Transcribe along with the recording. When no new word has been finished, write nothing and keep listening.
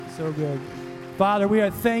so good. Father, we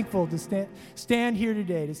are thankful to stand here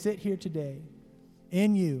today, to sit here today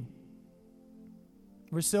in you.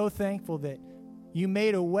 We're so thankful that you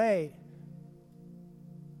made a way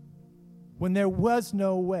when there was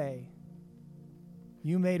no way.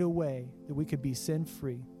 You made a way that we could be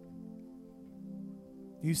sin-free.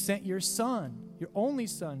 You sent your Son, your only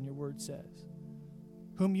Son, your word says,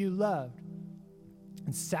 whom you loved,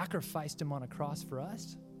 and sacrificed him on a cross for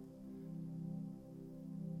us.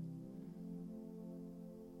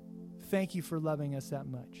 Thank you for loving us that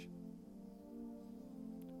much.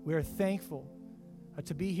 We are thankful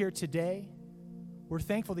to be here today. We're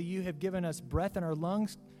thankful that you have given us breath in our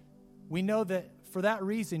lungs. We know that for that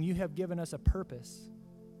reason, you have given us a purpose,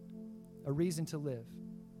 a reason to live.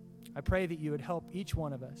 I pray that you would help each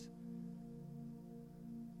one of us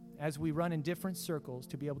as we run in different circles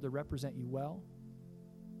to be able to represent you well,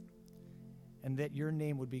 and that your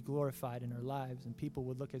name would be glorified in our lives, and people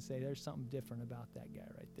would look and say, there's something different about that guy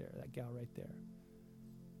right there, that gal right there.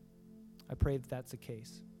 I pray that that's the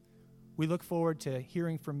case. We look forward to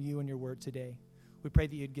hearing from you and your word today. We pray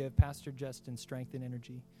that you'd give Pastor Justin strength and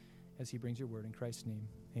energy as he brings your word. In Christ's name,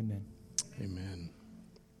 amen. Amen.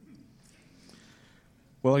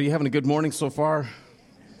 Well, are you having a good morning so far?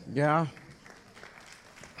 Yeah?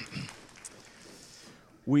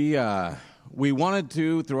 We wanted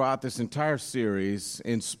to, throughout this entire series,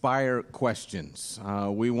 inspire questions.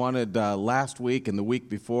 We wanted last week and the week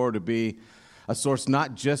before to be a source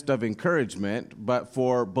not just of encouragement, but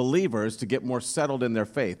for believers to get more settled in their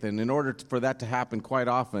faith. And in order for that to happen quite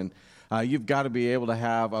often, you've got to be able to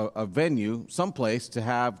have a venue, someplace to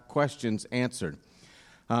have questions answered.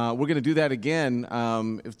 We're going to do that again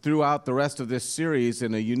throughout the rest of this series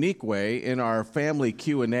in a unique way in our family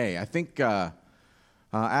Q&A. I think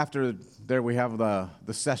after there we have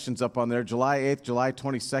the sessions up on there, July 8th, July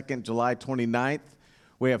 22nd, July 29th.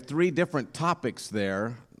 We have 3 different topics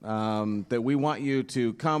there that we want you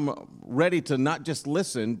to come ready to not just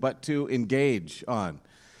listen, but to engage on.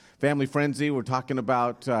 Family Frenzy, we're talking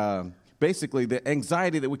about basically the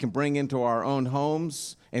anxiety that we can bring into our own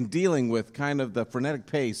homes and dealing with kind of the frenetic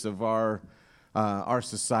pace of our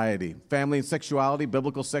society. Family and sexuality,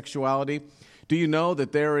 biblical sexuality. Do you know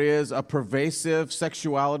that there is a pervasive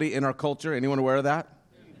sexuality in our culture? Anyone aware of that?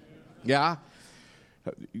 Yeah?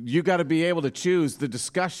 You got to be able to choose the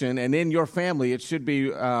discussion, and in your family, it should be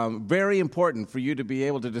very important for you to be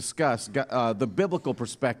able to discuss the biblical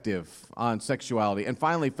perspective on sexuality. And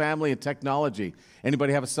finally, family and technology.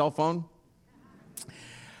 Anybody have a cell phone?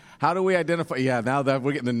 How do we identify? Yeah, now that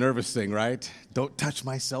we're getting the nervous thing, right? Don't touch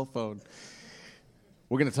my cell phone.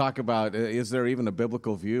 We're going to talk about, is there even a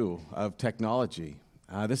biblical view of technology?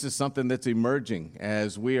 This is something that's emerging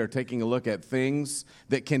as we are taking a look at things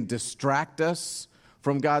that can distract us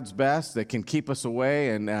from God's best, that can keep us away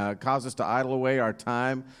and cause us to idle away our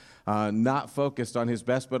time, not focused on His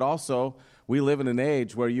best, but also we live in an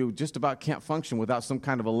age where you just about can't function without some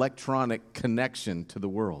kind of electronic connection to the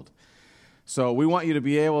world. So we want you to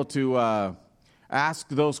be able to ask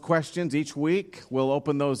those questions each week. We'll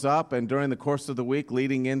open those up, and during the course of the week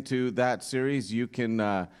leading into that series, you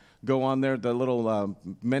can go on there, the little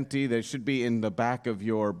Menti, they should be in the back of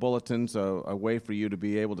your bulletins, a way for you to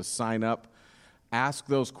be able to sign up. Ask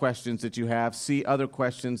those questions that you have. See other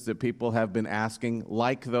questions that people have been asking,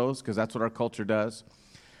 like those, because that's what our culture does.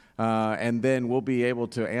 And then we'll be able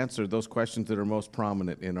to answer those questions that are most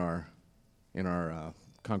prominent in our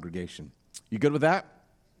congregation. You good with that?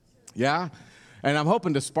 Yeah? And I'm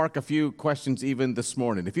hoping to spark a few questions even this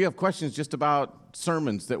morning. If you have questions just about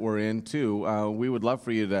sermons that we're in, too, we would love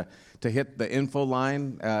for you to hit the info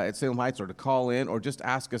line at Salem Heights or to call in or just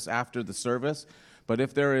ask us after the service. But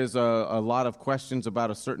if there is a lot of questions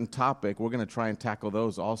about a certain topic, we're going to try and tackle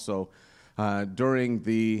those also during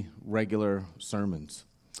the regular sermons.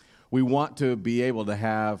 We want to be able to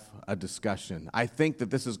have a discussion. I think that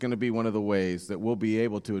this is going to be one of the ways that we'll be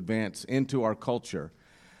able to advance into our culture.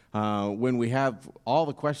 When we have all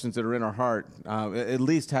the questions that are in our heart, at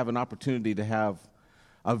least have an opportunity to have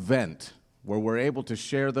a vent where we're able to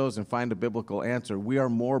share those and find a biblical answer. We are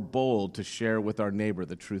more bold to share with our neighbor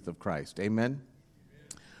the truth of Christ. Amen?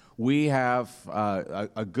 We have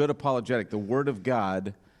a good apologetic. The Word of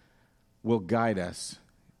God will guide us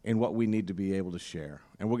in what we need to be able to share.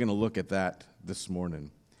 And we're going to look at that this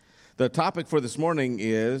morning. The topic for this morning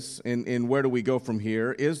is, in where do we go from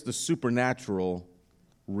here, is the supernatural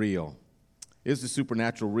real? Is the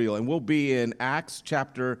supernatural real? And we'll be in Acts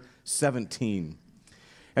chapter 17.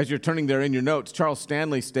 As you're turning there in your notes, Charles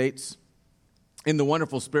Stanley states, in The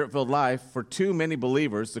Wonderful Spirit-Filled Life, for too many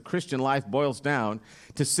believers, the Christian life boils down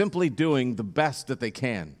to simply doing the best that they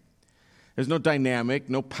can. There's no dynamic,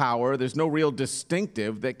 no power. There's no real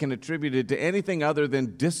distinctive that can attribute it to anything other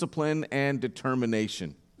than discipline and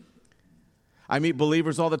determination. I meet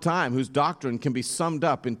believers all the time whose doctrine can be summed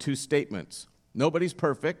up in two statements. Nobody's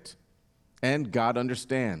perfect, and God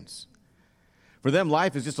understands. For them,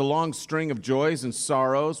 life is just a long string of joys and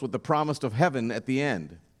sorrows with the promise of heaven at the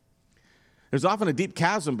end. There's often a deep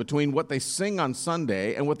chasm between what they sing on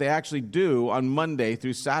Sunday and what they actually do on Monday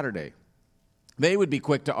through Saturday. They would be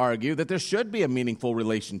quick to argue that there should be a meaningful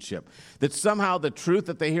relationship, that somehow the truth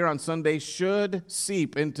that they hear on Sunday should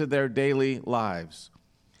seep into their daily lives.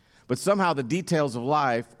 But somehow the details of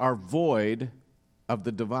life are void of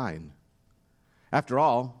the divine. After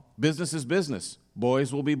all, business is business.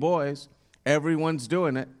 Boys will be boys. Everyone's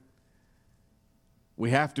doing it. We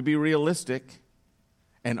have to be realistic,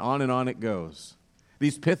 and on it goes.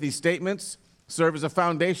 These pithy statements serve as a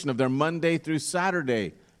foundation of their Monday through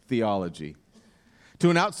Saturday theology. To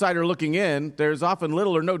an outsider looking in, there's often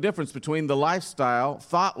little or no difference between the lifestyle,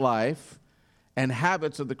 thought life, and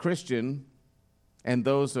habits of the Christian and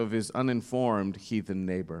those of his uninformed heathen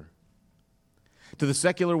neighbor. To the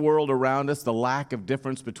secular world around us, the lack of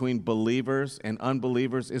difference between believers and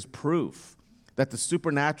unbelievers is proof that the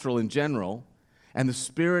supernatural in general and the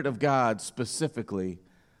Spirit of God specifically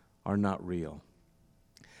are not real.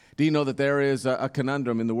 Do you know that there is a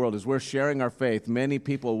conundrum in the world? As we're sharing our faith, many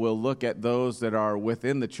people will look at those that are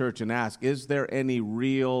within the church and ask, is there any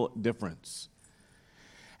real difference?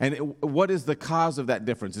 And what is the cause of that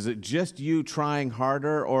difference? Is it just you trying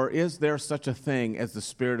harder, or is there such a thing as the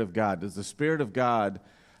Spirit of God? Does the Spirit of God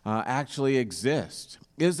actually exist?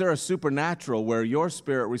 Is there a supernatural where your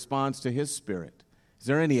spirit responds to His Spirit? Is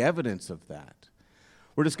there any evidence of that?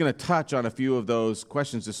 We're just going to touch on a few of those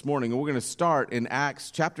questions this morning, and we're going to start in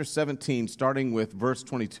Acts chapter 17, starting with verse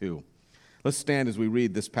 22. Let's stand as we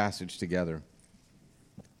read this passage together.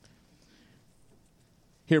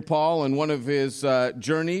 Here, Paul, in one of his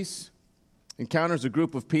journeys, encounters a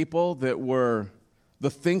group of people that were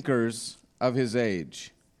the thinkers of his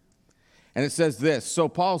age. And it says this, "So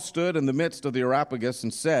Paul stood in the midst of the Areopagus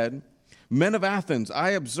and said, 'Men of Athens, I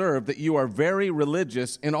observe that you are very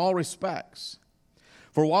religious in all respects.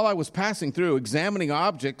 For while I was passing through, examining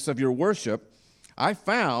objects of your worship, I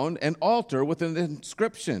found an altar with an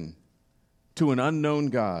inscription, to an unknown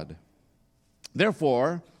God.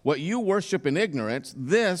 Therefore, what you worship in ignorance,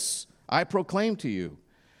 this I proclaim to you.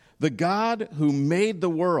 The God who made the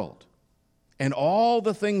world and all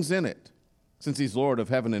the things in it, since He's Lord of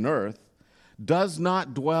heaven and earth, does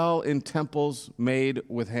not dwell in temples made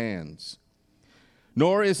with hands.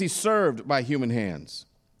 Nor is He served by human hands,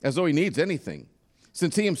 as though He needs anything,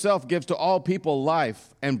 since He Himself gives to all people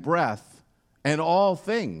life and breath and all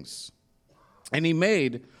things. And He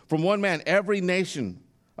made from one man every nation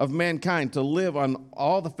of mankind to live on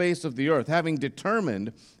all the face of the earth, having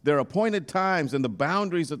determined their appointed times and the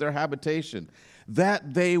boundaries of their habitation,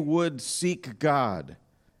 that they would seek God,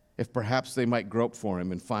 if perhaps they might grope for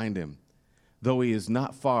Him and find Him, though He is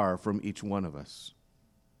not far from each one of us.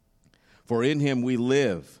 For in Him we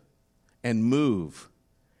live and move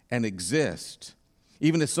and exist,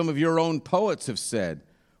 even as some of your own poets have said,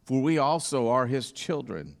 for we also are His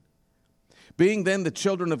children. Being then the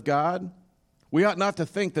children of God, we ought not to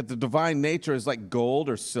think that the divine nature is like gold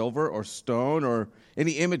or silver or stone or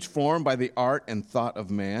any image formed by the art and thought of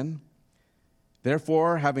man.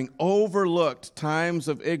 Therefore, having overlooked times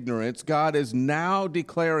of ignorance, God is now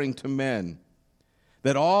declaring to men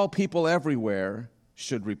that all people everywhere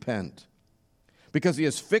should repent, because He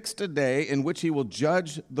has fixed a day in which He will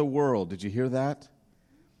judge the world. Did you hear that?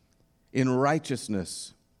 In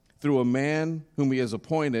righteousness, through a man whom He has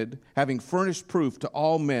appointed, having furnished proof to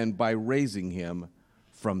all men by raising Him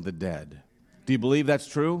from the dead." Do you believe that's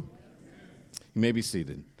true? You may be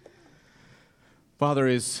seated. Father,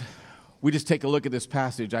 as we just take a look at this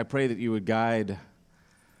passage, I pray that You would guide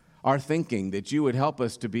our thinking, that You would help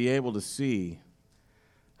us to be able to see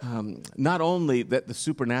not only that the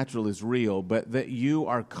supernatural is real, but that You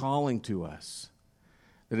are calling to us,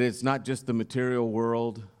 that it's not just the material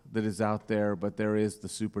world that is out there, but there is the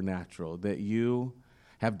supernatural, that You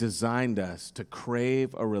have designed us to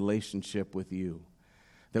crave a relationship with You,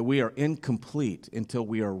 that we are incomplete until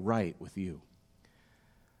we are right with You.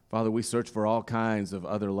 Father, we search for all kinds of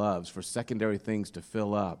other loves, for secondary things to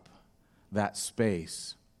fill up that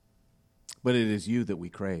space, but it is You that we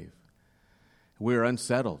crave. We're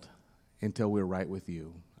unsettled until we're right with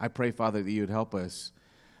You. I pray, Father, that You would help us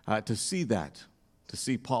to see that, to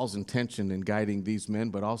see Paul's intention in guiding these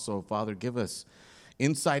men, but also, Father, give us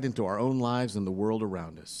insight into our own lives and the world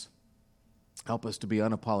around us. Help us to be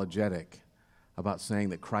unapologetic about saying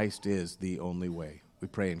that Christ is the only way. We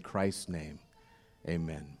pray in Christ's name.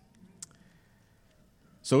 Amen.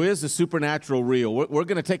 So is the supernatural real? We're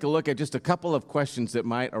going to take a look at just a couple of questions that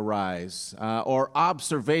might arise or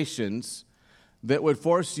observations that would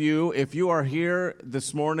force you, if you are here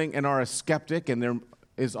this morning and are a skeptic, and there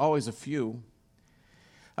is always a few,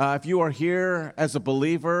 if you are here as a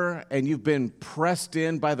believer and you've been pressed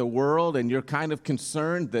in by the world and you're kind of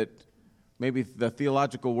concerned that maybe the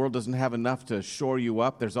theological world doesn't have enough to shore you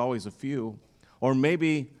up, there's always a few. Or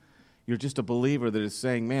maybe you're just a believer that is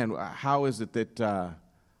saying, man, how is it that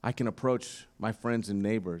I can approach my friends and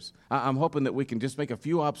neighbors? I'm hoping that we can just make a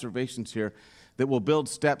few observations here that will build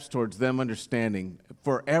steps towards them understanding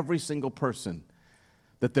for every single person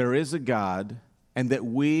that there is a God and that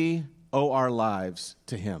we owe our lives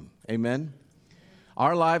to Him. Amen?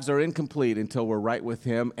 Our lives are incomplete until we're right with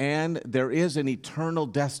Him, and there is an eternal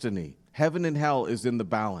destiny. Heaven and hell is in the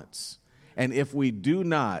balance. And if we do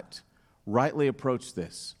not rightly approach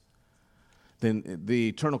this, then the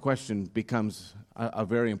eternal question becomes a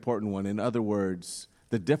very important one. In other words,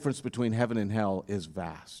 the difference between heaven and hell is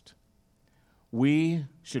vast. We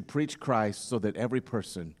should preach Christ so that every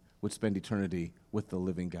person would spend eternity with the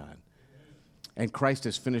living God. And Christ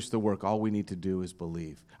has finished the work. All we need to do is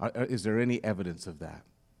believe. Is there any evidence of that?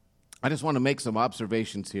 I just want to make some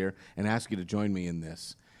observations here and ask you to join me in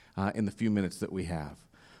this in the few minutes that we have.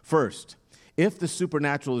 First, if the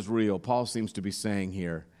supernatural is real, Paul seems to be saying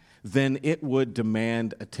here, then it would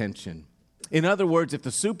demand attention. In other words, if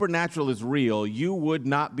the supernatural is real, you would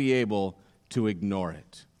not be able to ignore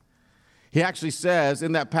it. He actually says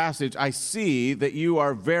in that passage, I see that you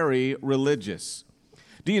are very religious.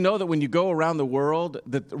 Do you know that when you go around the world,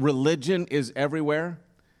 that religion is everywhere?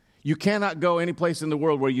 You cannot go any place in the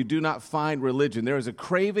world where you do not find religion. There is a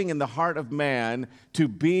craving in the heart of man to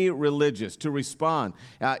be religious, to respond.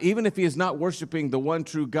 Even if he is not worshiping the one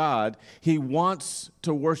true God, he wants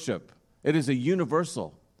to worship. It is a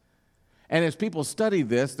universal. And as people study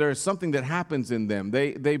this, there is something that happens in them.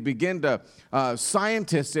 They begin to,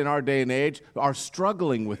 scientists in our day and age are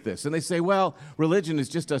struggling with this. And they say, well, religion is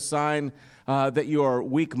just a sign that you are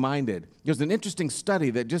weak-minded. There's an interesting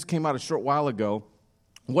study that just came out a short while ago,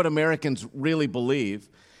 what Americans really believe.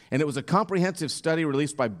 And it was a comprehensive study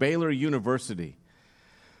released by Baylor University.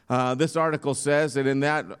 This article says that in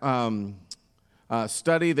that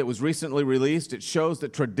study that was recently released, it shows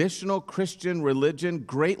that traditional Christian religion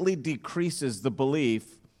greatly decreases the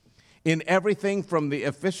belief in everything from the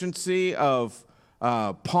efficiency of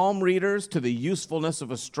palm readers to the usefulness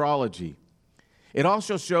of astrology. It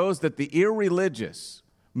also shows that the irreligious,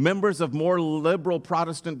 members of more liberal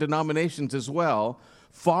Protestant denominations as well,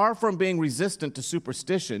 far from being resistant to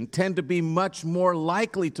superstition, tend to be much more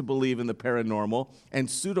likely to believe in the paranormal and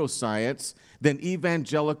pseudoscience than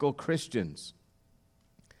evangelical Christians.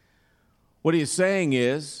 What he is saying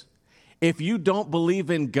is, if you don't believe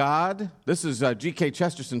in God, this is G.K.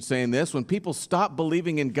 Chesterton saying this, when people stop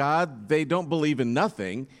believing in God, they don't believe in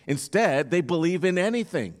nothing. Instead, they believe in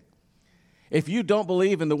anything. If you don't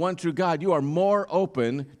believe in the one true God, you are more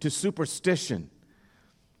open to superstition.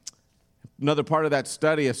 Another part of that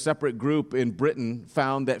study, a separate group in Britain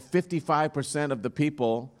found that 55% of the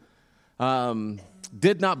people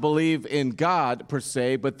did not believe in God per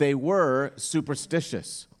se, but they were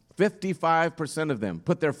superstitious. 55% of them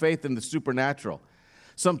put their faith in the supernatural.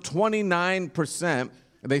 Some 29%,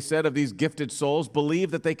 they said, of these gifted souls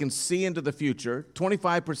believe that they can see into the future.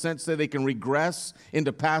 25% say they can regress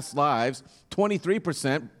into past lives.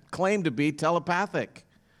 23% claim to be telepathic.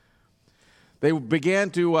 They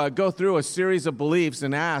began to go through a series of beliefs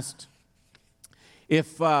and asked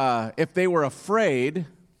if they were afraid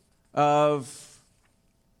of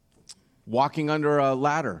walking under a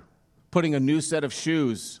ladder, putting a new set of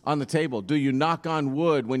shoes on the table. Do you knock on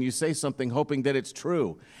wood when you say something hoping that it's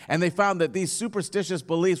true? And they found that these superstitious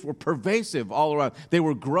beliefs were pervasive all around. They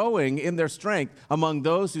were growing in their strength among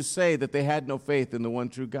those who say that they had no faith in the one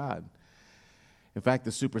true God. In fact,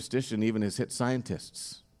 the superstition even has hit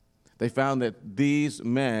scientists. They found that these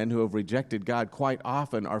men who have rejected God quite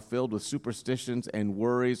often are filled with superstitions and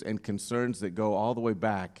worries and concerns that go all the way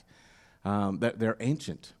back. That they're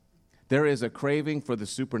ancient. There is a craving for the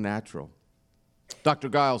supernatural. Dr.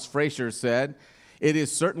 Giles Fraser said, it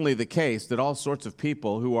is certainly the case that all sorts of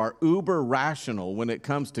people who are uber rational when it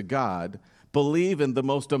comes to God believe in the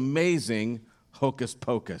most amazing hocus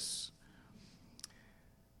pocus.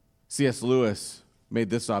 C.S. Lewis made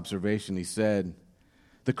this observation. He said,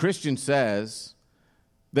 the Christian says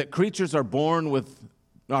that creatures are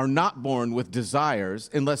not born with desires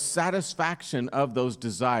unless satisfaction of those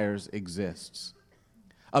desires exists.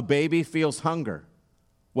 A baby feels hunger.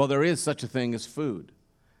 Well, there is such a thing as food.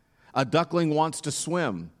 A duckling wants to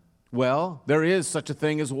swim. Well, there is such a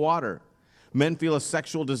thing as water. Men feel a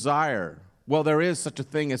sexual desire. Well, there is such a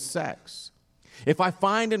thing as sex. If I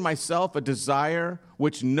find in myself a desire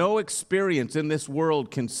which no experience in this world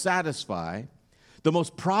can satisfy, the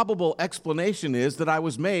most probable explanation is that I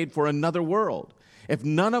was made for another world. If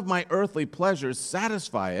none of my earthly pleasures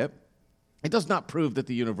satisfy it, it does not prove that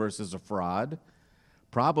the universe is a fraud.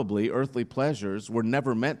 Probably earthly pleasures were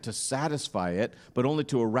never meant to satisfy it, but only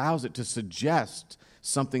to arouse it, to suggest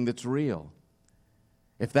something that's real.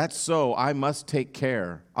 If that's so, I must take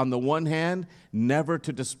care, on the one hand, never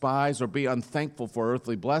to despise or be unthankful for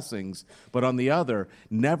earthly blessings, but on the other,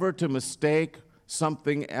 never to mistake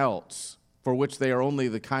something else for which they are only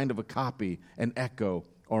the kind of a copy, an echo,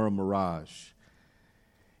 or a mirage.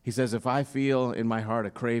 He says, if I feel in my heart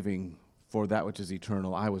a craving for that which is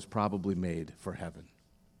eternal, I was probably made for heaven.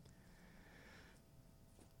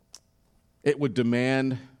 It would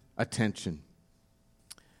demand attention.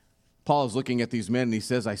 Paul is looking at these men and he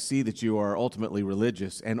says, I see that you are ultimately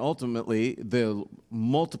religious. And ultimately, the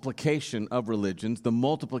multiplication of religions, the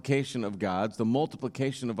multiplication of gods, the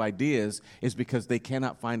multiplication of ideas is because they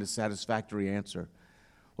cannot find a satisfactory answer.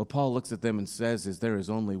 What Paul looks at them and says is there is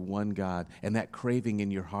only one God, and that craving in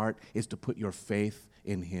your heart is to put your faith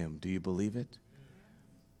in him. Do you believe it?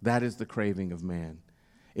 That is the craving of man.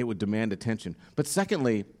 It would demand attention. But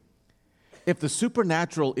secondly, if the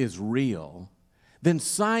supernatural is real, then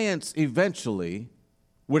science eventually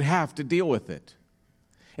would have to deal with it.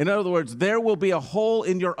 In other words, there will be a hole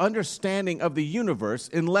in your understanding of the universe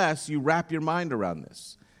unless you wrap your mind around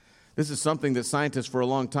this. This is something that scientists for a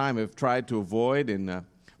long time have tried to avoid. In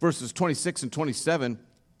verses 26 and 27,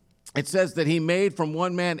 it says that he made from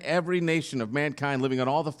one man every nation of mankind living on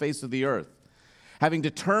all the face of the earth, having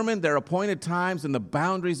determined their appointed times and the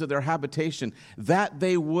boundaries of their habitation, that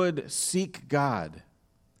they would seek God,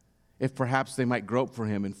 if perhaps they might grope for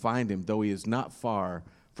him and find him, though he is not far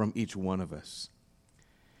from each one of us.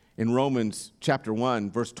 In Romans chapter 1,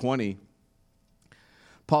 verse 20,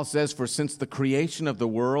 Paul says, for since the creation of the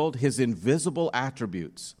world, his invisible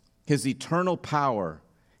attributes, his eternal power,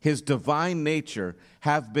 his divine nature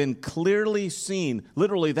have been clearly seen.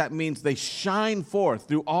 Literally, that means they shine forth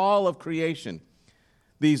through all of creation.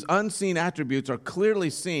 These unseen attributes are clearly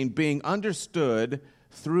seen, being understood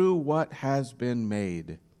through what has been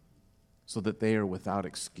made, so that they are without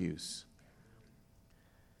excuse.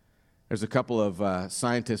 There's a couple of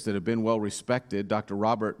scientists that have been well respected. Dr.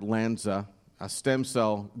 Robert Lanza, a stem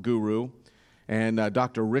cell guru, and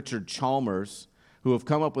Dr. Richard Chalmers, who have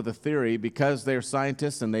come up with a theory because they're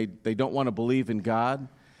scientists and they don't want to believe in God.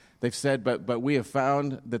 They've said, but we have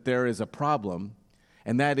found that there is a problem,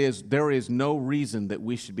 and that is there is no reason that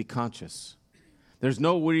we should be conscious. There's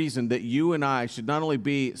no reason that you and I should not only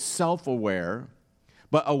be self-aware,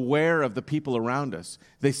 but aware of the people around us.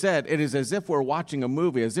 They said it is as if we're watching a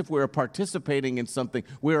movie, as if we're participating in something.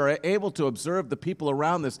 We are able to observe the people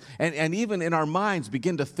around us, and even in our minds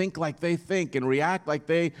begin to think like they think and react like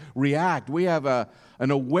they react. We have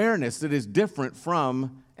an awareness that is different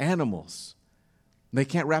from animals. They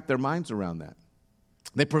can't wrap their minds around that.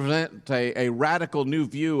 They present a radical new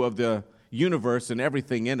view of the universe and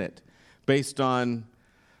everything in it, based on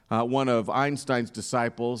one of Einstein's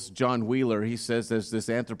disciples, John Wheeler. He says there's this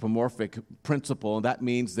anthropomorphic principle, and that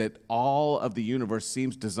means that all of the universe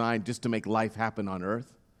seems designed just to make life happen on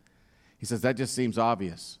Earth. He says that just seems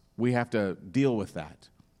obvious. We have to deal with that.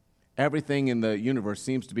 Everything in the universe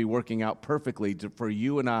seems to be working out perfectly for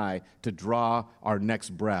you and I to draw our next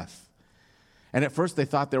breath. And at first they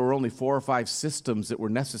thought there were only 4 or 5 systems that were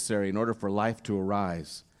necessary in order for life to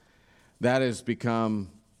arise. That has become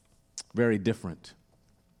very different.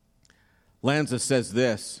 Lanza says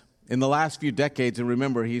this, in the last few decades, and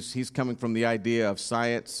remember, he's coming from the idea of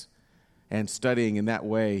science and studying in that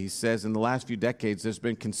way. He says, in the last few decades, there's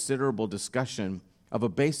been considerable discussion of a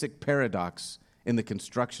basic paradox in the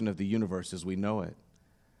construction of the universe as we know it.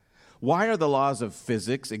 Why are the laws of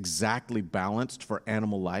physics exactly balanced for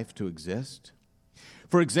animal life to exist?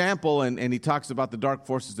 For example, and he talks about the dark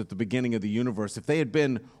forces at the beginning of the universe, if they had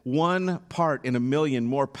been 1 part in a million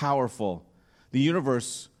more powerful, the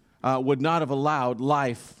universe would not have allowed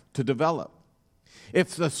life to develop.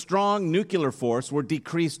 If the strong nuclear force were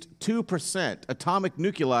decreased 2%, atomic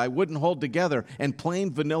nuclei wouldn't hold together, and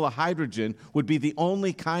plain vanilla hydrogen would be the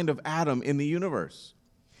only kind of atom in the universe.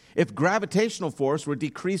 If gravitational force were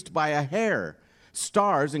decreased by a hair,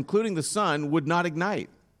 stars, including the sun, would not ignite.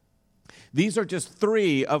 These are just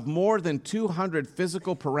 3 of more than 200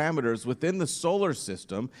 physical parameters within the solar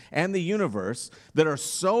system and the universe that are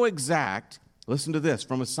so exact. Listen to this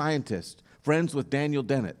from a scientist, friends with Daniel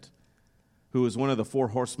Dennett. who is one of the four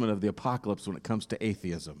horsemen of the apocalypse when it comes to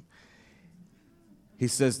atheism. He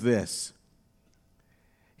says this.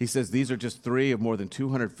 He says these are just 3 of more than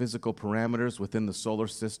 200 physical parameters within the solar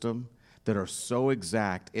system that are so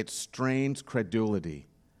exact it strains credulity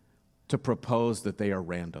to propose that they are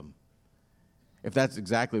random. If that's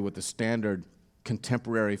exactly what the standard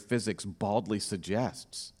contemporary physics baldly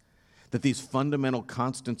suggests, that these fundamental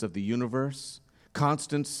constants of the universe,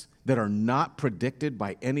 constants that are not predicted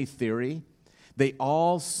by any theory, they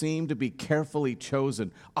all seem to be carefully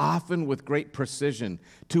chosen, often with great precision,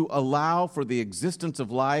 to allow for the existence of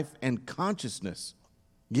life and consciousness.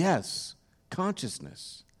 Yes,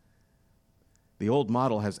 consciousness. The old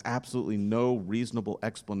model has absolutely no reasonable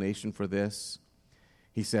explanation for this.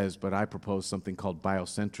 He says, but I propose something called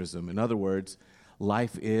biocentrism. In other words,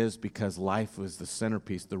 life is because life was the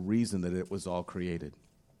centerpiece, the reason that it was all created.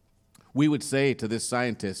 We would say to this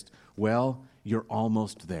scientist, well, you're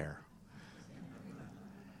almost there.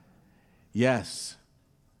 Yes,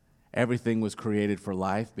 everything was created for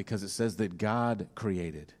life because it says that God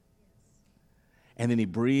created. And then he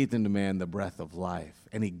breathed into man the breath of life.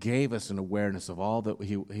 And he gave us an awareness of all that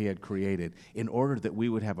he had created in order that we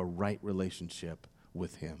would have a right relationship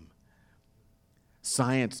with him.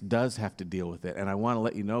 Science does have to deal with it. And I want to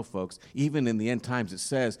let you know, folks, even in the end times, it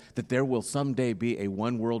says that there will someday be a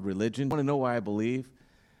one-world religion. You want to know why I believe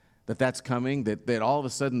that that's coming? That all of a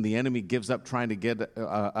sudden the enemy gives up trying to get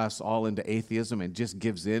us all into atheism and just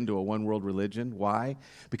gives in to a one-world religion. Why?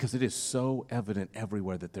 Because it is so evident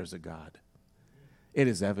everywhere that there's a God. It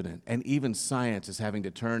is evident. And even science is having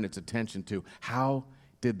to turn its attention to how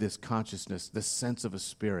did this consciousness, this sense of a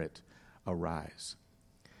spirit, arise?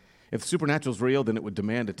 If supernatural is real, then it would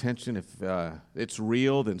demand attention. If it's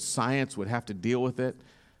real, then science would have to deal with it.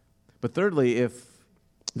 But thirdly, if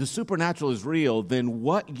the supernatural is real, then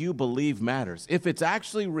what you believe matters. If it's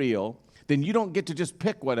actually real, then you don't get to just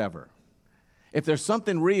pick whatever. If there's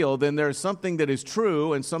something real, then there's something that is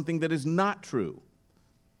true and something that is not true.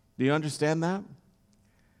 Do you understand that?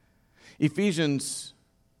 Ephesians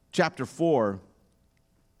chapter 4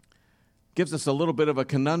 gives us a little bit of a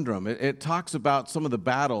conundrum. It talks about some of the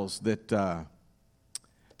battles that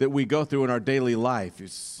we go through in our daily life.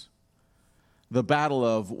 It's the battle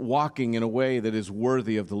of walking in a way that is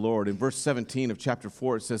worthy of the Lord. In verse 17 of chapter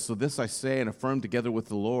 4, it says, "So this I say and affirm together with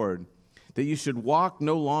the Lord, that you should walk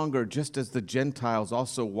no longer just as the Gentiles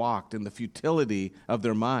also walked in the futility of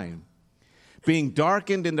their mind, being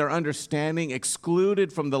darkened in their understanding,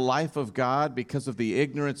 excluded from the life of God because of the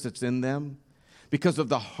ignorance that's in them, because of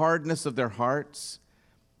the hardness of their hearts.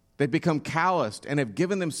 They've become calloused and have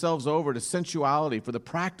given themselves over to sensuality for the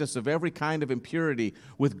practice of every kind of impurity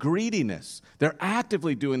with greediness." They're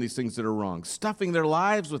actively doing these things that are wrong, stuffing their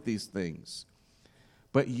lives with these things.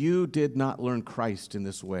 "But you did not learn Christ in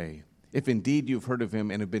this way, if indeed you've heard of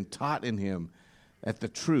him and have been taught in him that the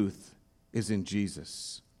truth is in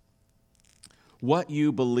Jesus." What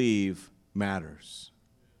you believe matters.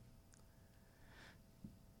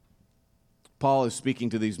 Paul is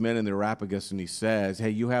speaking to these men in the Areopagus, and he says,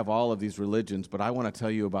 hey, you have all of these religions, but I want to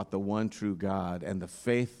tell you about the one true God, and the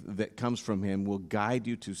faith that comes from him will guide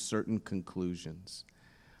you to certain conclusions.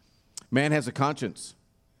 Man has a conscience.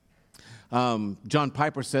 John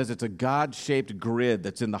Piper says it's a God-shaped grid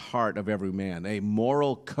that's in the heart of every man, a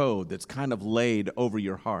moral code that's kind of laid over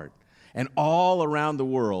your heart. And all around the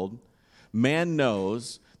world, man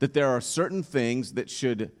knows that there are certain things that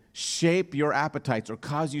should shape your appetites or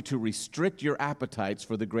cause you to restrict your appetites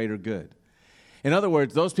for the greater good. In other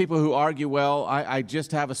words, those people who argue, well, I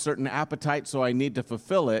just have a certain appetite, so I need to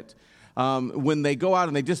fulfill it, when they go out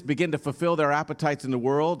and they just begin to fulfill their appetites in the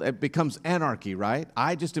world, it becomes anarchy, right?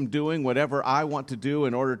 I just am doing whatever I want to do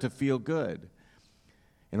in order to feel good.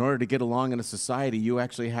 In order to get along in a society, you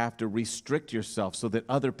actually have to restrict yourself so that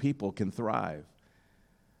other people can thrive.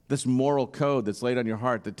 This moral code that's laid on your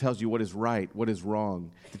heart that tells you what is right, what is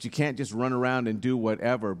wrong, that you can't just run around and do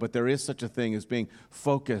whatever, but there is such a thing as being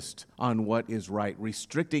focused on what is right,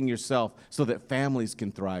 restricting yourself so that families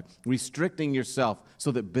can thrive, restricting yourself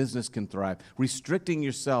so that business can thrive, restricting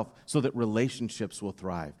yourself so that relationships will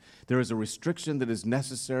thrive. There is a restriction that is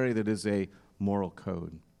necessary that is a moral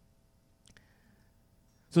code.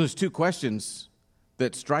 So there's two questions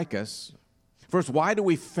that strike us. First, why do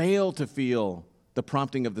we fail to feel the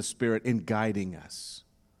prompting of the Spirit in guiding us?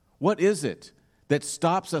 What is it that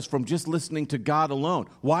stops us from just listening to God alone?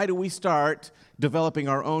 Why do we start developing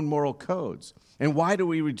our own moral codes? And why do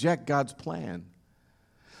we reject God's plan?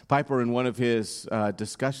 Piper, in one of his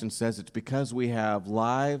discussions, says it's because we have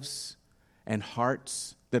lives and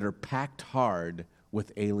hearts that are packed hard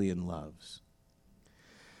with alien loves.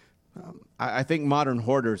 I think modern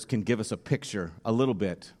hoarders can give us a picture, a little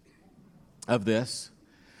bit, of this.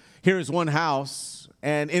 Here's one house,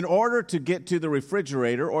 and in order to get to the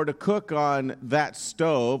refrigerator or to cook on that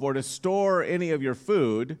stove or to store any of your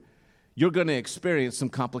food, you're going to experience some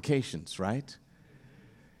complications, right?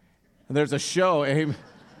 And there's a show,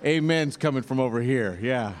 amen's coming from over here,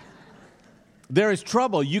 yeah. There is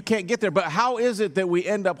trouble. You can't get there. But how is it that we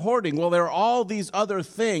end up hoarding? Well, there are all these other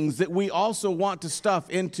things that we also want to stuff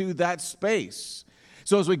into that space.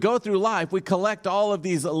 So as we go through life, we collect all of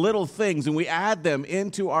these little things and we add them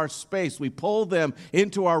into our space. We pull them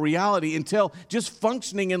into our reality until just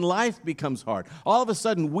functioning in life becomes hard. All of a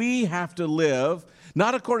sudden, we have to live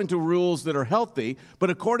not according to rules that are healthy, but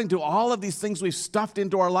according to all of these things we've stuffed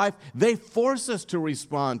into our life. They force us to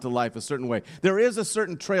respond to life a certain way. There is a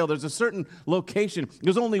certain trail. There's a certain location.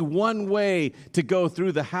 There's only one way to go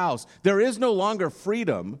through the house. There is no longer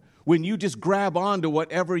freedom when you just grab on to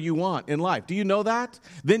whatever you want in life. Do you know that?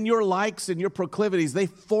 Then your likes and your proclivities, they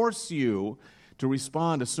force you to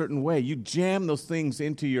respond a certain way. You jam those things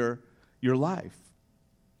into your life.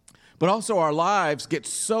 But also our lives get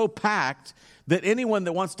so packed that anyone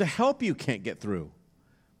that wants to help you can't get through.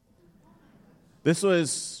 This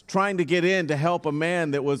was trying to get in to help a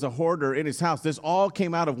man that was a hoarder in his house. This all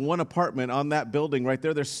came out of one apartment on that building right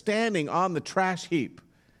there. They're standing on the trash heap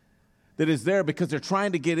that is there because they're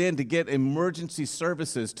trying to get in to get emergency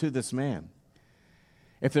services to this man.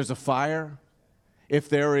 If there's a fire, if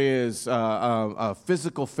there is a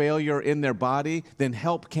physical failure in their body, then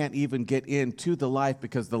help can't even get into the life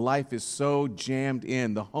because the life is so jammed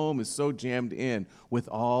in. The home is so jammed in with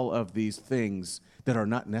all of these things that are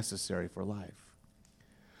not necessary for life.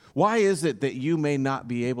 Why is it that you may not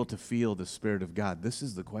be able to feel the Spirit of God? This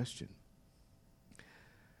is the question.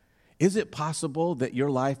 Is it possible that your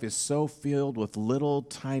life is so filled with little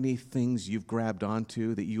tiny things you've grabbed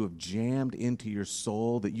onto that you have jammed into your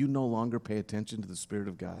soul that you no longer pay attention to the Spirit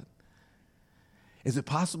of God? Is it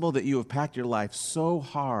possible that you have packed your life so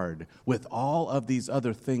hard with all of these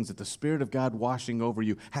other things that the Spirit of God washing over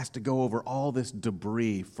you has to go over all this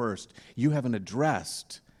debris first? You haven't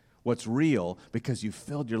addressed what's real because you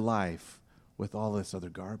filled your life with all this other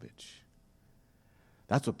garbage.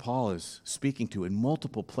 That's what Paul is speaking to in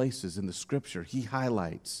multiple places in the Scripture. He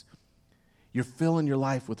highlights, you're filling your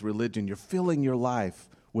life with religion. You're filling your life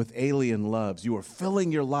with alien loves. You are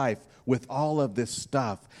filling your life with all of this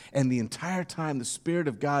stuff. And the entire time the Spirit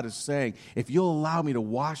of God is saying, if you'll allow me to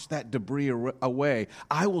wash that debris away,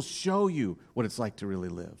 I will show you what it's like to really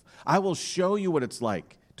live. I will show you what it's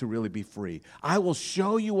like to really be free. I will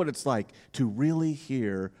show you what it's like to really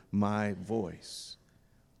hear my voice.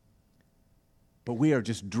 But we are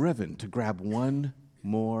just driven to grab one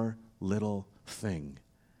more little thing,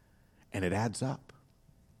 and it adds up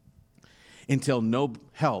until no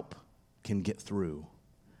help can get through.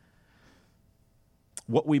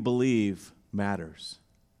 What we believe matters.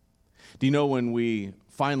 Do you know when we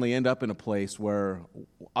finally end up in a place where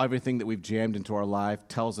everything that we've jammed into our life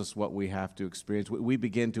tells us what we have to experience, we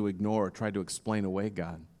begin to ignore or try to explain away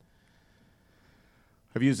God?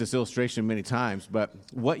 I've used this illustration many times, but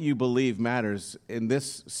what you believe matters in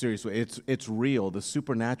this serious way. It's real. The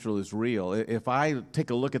supernatural is real. If I take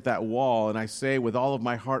a look at that wall and I say with all of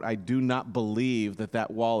my heart, I do not believe that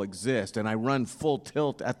that wall exists, and I run full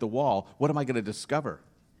tilt at the wall, what am I going to discover?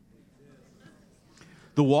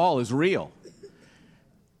 The wall is real.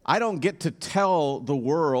 I don't get to tell the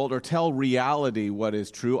world or tell reality what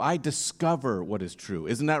is true. I discover what is true.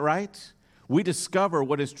 Isn't that right? We discover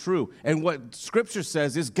what is true. And what Scripture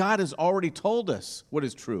says is God has already told us what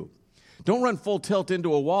is true. Don't run full tilt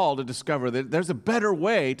into a wall to discover that. There's a better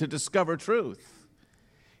way to discover truth.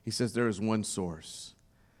 He says there is one source.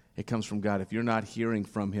 It comes from God. If you're not hearing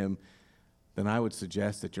from Him, then I would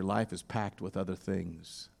suggest that your life is packed with other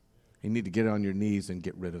things. You need to get on your knees and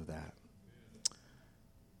get rid of that.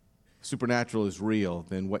 Supernatural is real,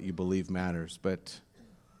 then what you believe matters. But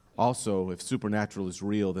also, if supernatural is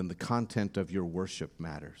real, then the content of your worship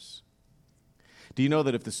matters. Do you know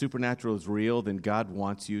that if the supernatural is real, then God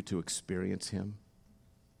wants you to experience Him?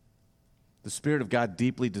 The Spirit of God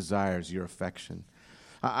deeply desires your affection.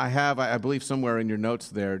 I believe somewhere in your notes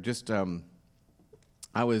there,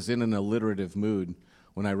 I was in an alliterative mood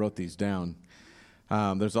when I wrote these down.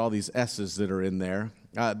 There's all these S's that are in there.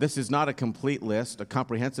 This is not a complete list, a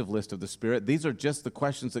comprehensive list of the Spirit. These are just the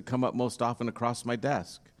questions that come up most often across my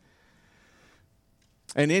desk.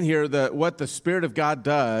 And in here, what the Spirit of God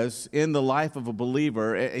does in the life of a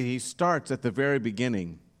believer, He starts at the very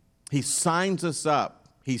beginning. He signs us up,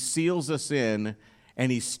 He seals us in,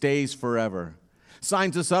 and He stays forever.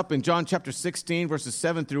 signs us up in John chapter 16, verses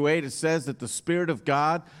 7 through 8. It says that the Spirit of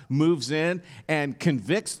God moves in and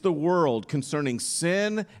convicts the world concerning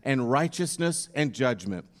sin and righteousness and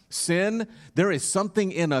judgment. Sin, there is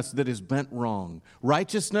something in us that is bent wrong.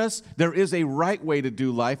 Righteousness, there is a right way to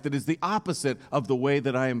do life that is the opposite of the way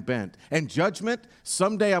that I am bent. And judgment,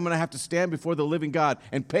 someday I'm going to have to stand before the living God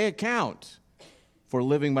and pay account for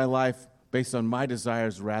living my life based on my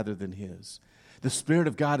desires rather than His. The Spirit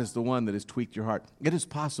of God is the one that has tweaked your heart. It is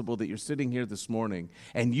possible that you're sitting here this morning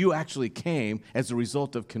and you actually came as a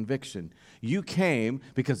result of conviction. You came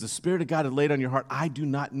because the Spirit of God had laid on your heart, I do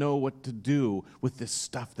not know what to do with this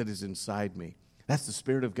stuff that is inside me. That's the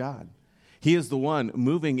Spirit of God. He is the one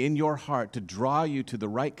moving in your heart to draw you to the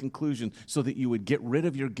right conclusion so that you would get rid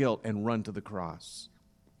of your guilt and run to the cross.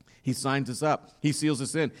 He signs us up. He seals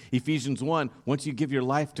us in. Ephesians 1, once you give your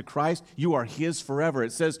life to Christ, you are His forever.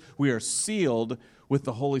 It says we are sealed with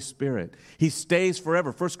the Holy Spirit. He stays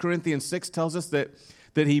forever. 1 Corinthians 6 tells us that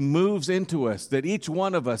He moves into us, that each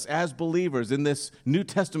one of us as believers in this New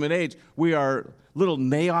Testament age, we are little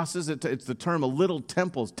naoses. It's the term of little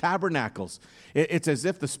temples, tabernacles. It's as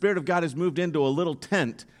if the Spirit of God has moved into a little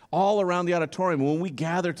tent all around the auditorium. When we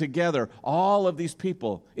gather together, all of these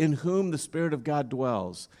people in whom the Spirit of God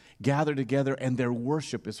dwells gather together and their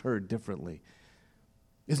worship is heard differently.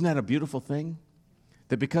 Isn't that a beautiful thing?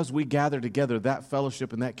 That because we gather together, that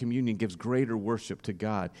fellowship and that communion gives greater worship to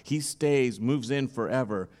God. He stays, moves in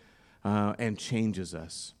forever, and changes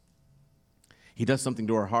us. He does something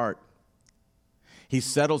to our heart. He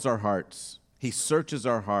settles our hearts. He searches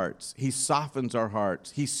our hearts. He softens our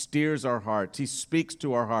hearts. He steers our hearts. He speaks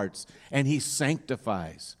to our hearts. And He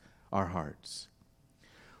sanctifies our hearts.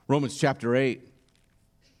 Romans chapter 8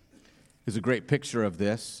 is a great picture of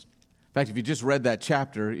this. In fact, if you just read that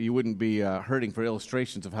chapter, you wouldn't be hurting for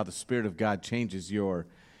illustrations of how the Spirit of God changes your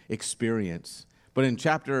experience. But in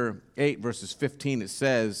chapter 8, verses 15, it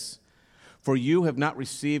says, "For you have not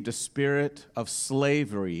received a spirit of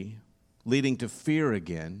slavery leading to fear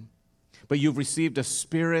again, but you've received a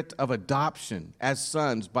spirit of adoption as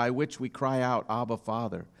sons, by which we cry out, Abba,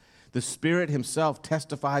 Father. The Spirit Himself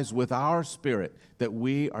testifies with our spirit that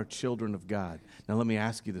we are children of God." Now let me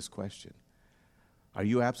ask you this question. Are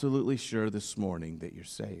you absolutely sure this morning that you're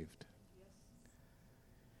saved?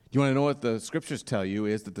 You want to know what the Scriptures tell you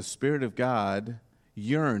is that the Spirit of God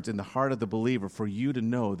yearns in the heart of the believer for you to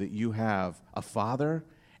know that you have a Father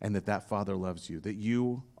and that Father loves you, that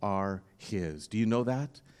you are His. Do you know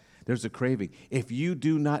that? There's a craving. If you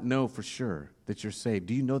do not know for sure that you're saved,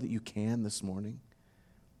 do you know that you can this morning?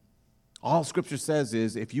 All Scripture says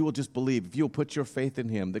is if you will just believe, if you will put your faith in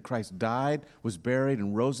Him, that Christ died, was buried,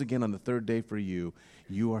 and rose again on the third day for you,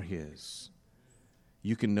 you are His.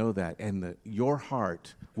 You can know that, and your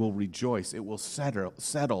heart will rejoice. It will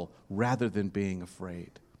settle rather than being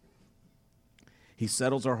afraid. He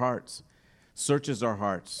settles our hearts, searches our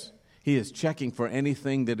hearts. He is checking for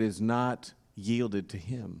anything that is not yielded to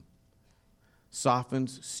Him.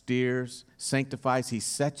 Softens, steers, sanctifies. He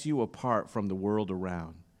sets you apart from the world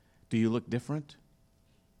around. Do you look different?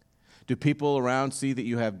 Do people around see that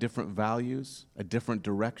you have different values, a different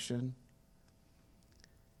direction?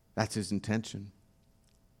 That's His intention.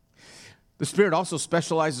 The Spirit also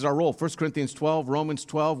specializes our role. 1 Corinthians 12, Romans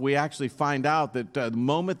 12, we actually find out that the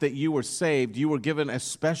moment that you were saved, you were given a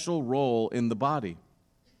special role in the body.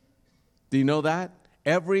 Do you know that?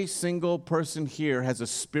 Every single person here has a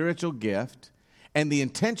spiritual gift, and the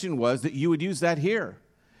intention was that you would use that here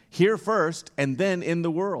first, and then in the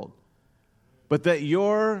world. But that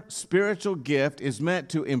your spiritual gift is meant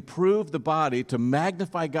to improve the body, to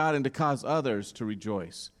magnify God, and to cause others to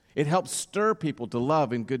rejoice. It helps stir people to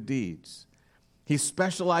love and good deeds. He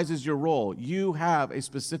specializes your role. You have a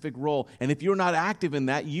specific role, and if you're not active in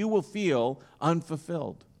that, you will feel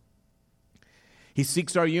unfulfilled. He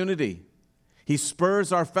seeks our unity. He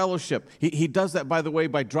spurs our fellowship. He does that, by the way,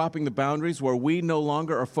 by dropping the boundaries where we no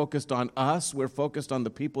longer are focused on us. We're focused on the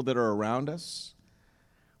people that are around us.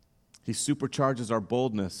 He supercharges our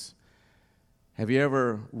boldness. Have you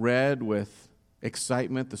ever read with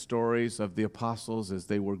excitement the stories of the apostles as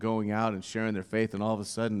they were going out and sharing their faith, and all of a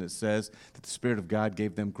sudden it says that the Spirit of God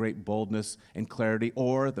gave them great boldness and clarity,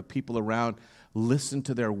 or the people around listened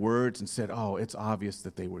to their words and said, oh, it's obvious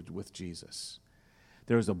that they were with Jesus.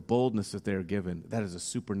 There is a boldness that they are given. That is a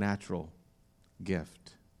supernatural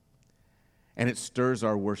gift. And it stirs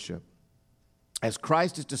our worship. As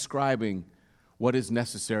Christ is describing what is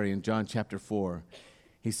necessary in John chapter 4,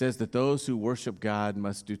 He says that those who worship God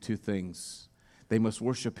must do two things. They must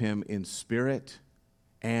worship Him in spirit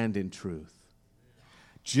and in truth.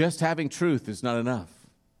 Just having truth is not enough.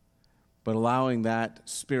 but allowing that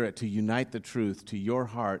Spirit to unite the truth to your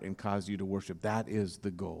heart and cause you to worship. That is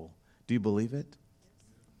the goal. Do you believe it?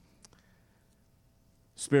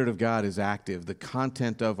 Spirit of God is active. The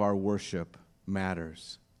content of our worship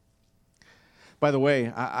matters. By the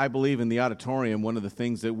way, I believe in the auditorium, one of the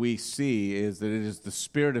things that we see is that it is the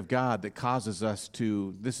Spirit of God that causes us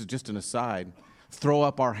to, this is just an aside, throw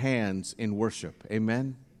up our hands in worship.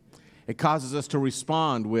 Amen? It causes us to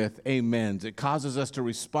respond with amens. It causes us to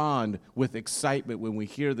respond with excitement when we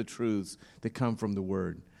hear the truths that come from the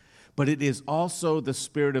Word. But it is also the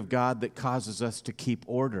Spirit of God that causes us to keep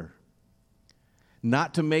order.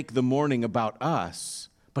 Not to make the morning about us,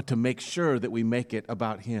 but to make sure that we make it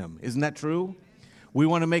about Him. Isn't that true? We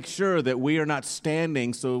want to make sure that we are not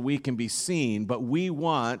standing so we can be seen, but we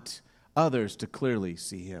want others to clearly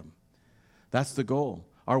see Him. That's the goal.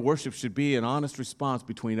 Our worship should be an honest response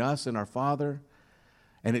between us and our Father,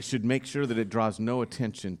 and it should make sure that it draws no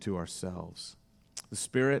attention to ourselves. The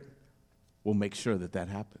Spirit will make sure that that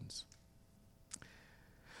happens.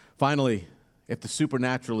 Finally, if the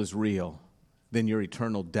supernatural is real, then your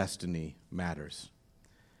eternal destiny matters.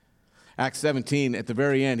 Acts 17, at the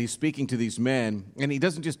very end, he's speaking to these men, and he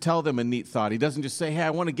doesn't just tell them a neat thought. He doesn't just say, hey,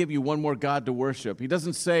 I want to give you one more God to worship. He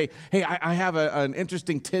doesn't say, hey, I have an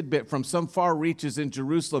interesting tidbit from some far reaches in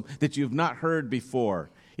Jerusalem that you've not heard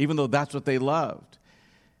before, even though that's what they loved.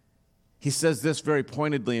 He says this very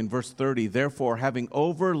pointedly in verse 30, therefore, having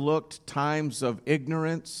overlooked times of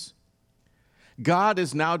ignorance, God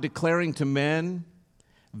is now declaring to men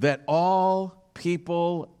that all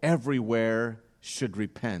people everywhere should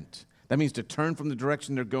repent. That means to turn from the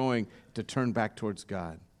direction they're going, to turn back towards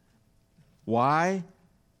God. Why?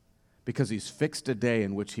 Because He's fixed a day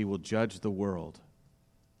in which He will judge the world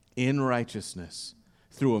in righteousness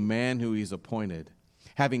through a man who He's appointed,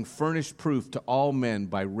 having furnished proof to all men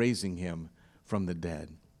by raising Him from the dead.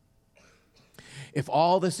 If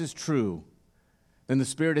all this is true, then the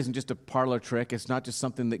Spirit isn't just a parlor trick. It's not just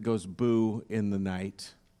something that goes boo in the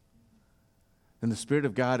night. And the Spirit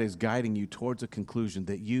of God is guiding you towards a conclusion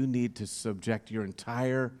that you need to subject your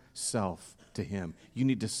entire self to Him. You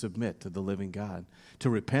need to submit to the living God, to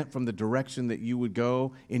repent from the direction that you would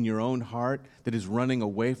go in your own heart that is running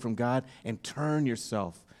away from God, and turn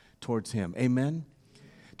yourself towards Him. Amen?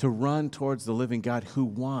 To run towards the living God who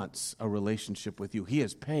wants a relationship with you. He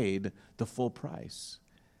has paid the full price.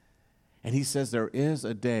 And He says there is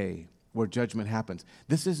a day where judgment happens.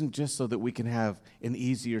 This isn't just so that we can have an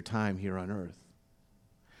easier time here on earth.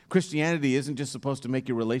 Christianity isn't just supposed to make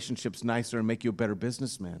your relationships nicer and make you a better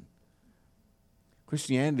businessman.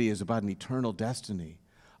 Christianity is about an eternal destiny,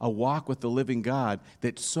 a walk with the living God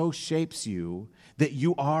that so shapes you that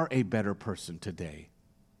you are a better person today.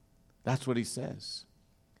 That's what He says.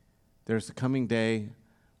 There's a coming day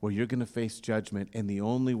where you're going to face judgment, and the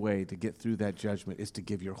only way to get through that judgment is to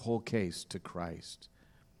give your whole case to Christ.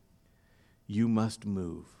 You must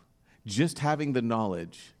move. Just having the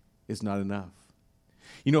knowledge is not enough.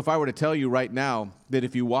 You know, if I were to tell you right now that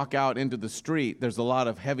if you walk out into the street, there's a lot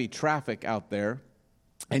of heavy traffic out there,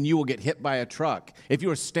 and you will get hit by a truck. If you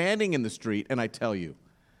are standing in the street and I tell you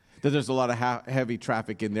that there's a lot of heavy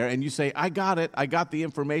traffic in there, and you say, I got it, I got the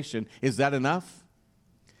information, is that enough?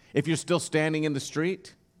 If you're still standing in the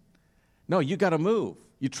street? No, you got to move.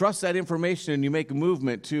 You trust that information and you make a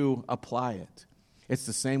movement to apply it. It's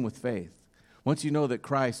the same with faith. Once you know that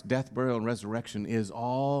Christ's death, burial, and resurrection is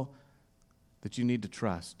all that you need to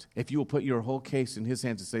trust, if you will put your whole case in His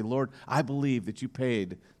hands and say, Lord, I believe that you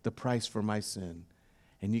paid the price for my sin,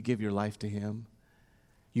 and you give your life to Him,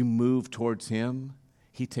 you move towards Him,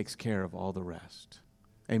 He takes care of all the rest.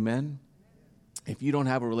 Amen? If you don't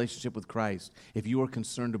have a relationship with Christ, if you are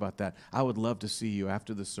concerned about that, I would love to see you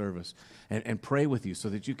after the service and pray with you so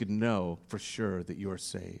that you could know for sure that you are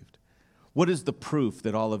saved. What is the proof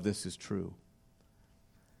that all of this is true?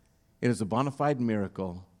 It is a bona fide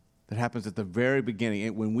miracle that happens at the very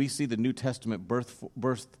beginning. When we see the New Testament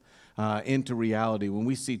birth into reality, when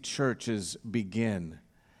we see churches begin,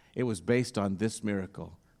 it was based on this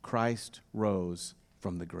miracle. Christ rose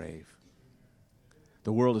from the grave.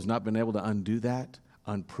 The world has not been able to undo that,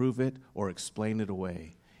 unprove it, or explain it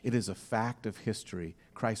away. It is a fact of history.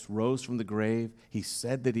 Christ rose from the grave. He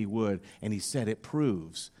said that He would, and He said it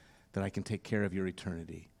proves that I can take care of your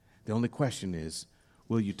eternity. The only question is,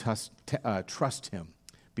 will you trust Him?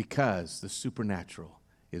 Because the supernatural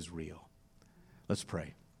is real. Let's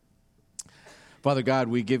pray. Father God,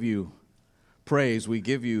 we give you praise. We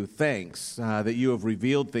give you thanks that you have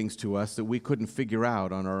revealed things to us that we couldn't figure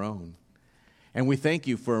out on our own. And we thank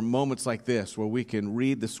you for moments like this where we can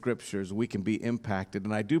read the scriptures, we can be impacted.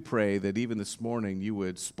 And I do pray that even this morning you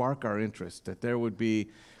would spark our interest, that there would be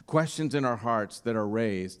questions in our hearts that are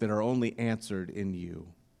raised, that are only answered in you.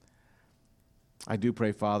 I do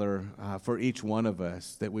pray, Father, for each one of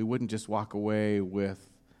us, that we wouldn't just walk away with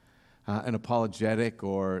an apologetic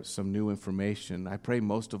or some new information. I pray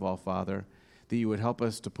most of all, Father, that you would help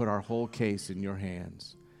us to put our whole case in your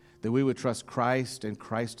hands, that we would trust Christ and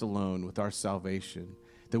Christ alone with our salvation,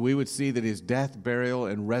 that we would see that his death, burial,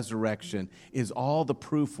 and resurrection is all the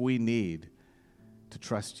proof we need to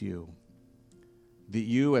trust you, that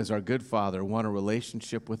you, as our good Father, want a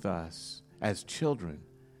relationship with us as children.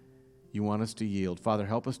 You want us to yield. Father,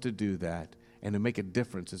 help us to do that and to make a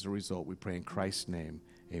difference as a result. We pray in Christ's name.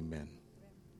 Amen.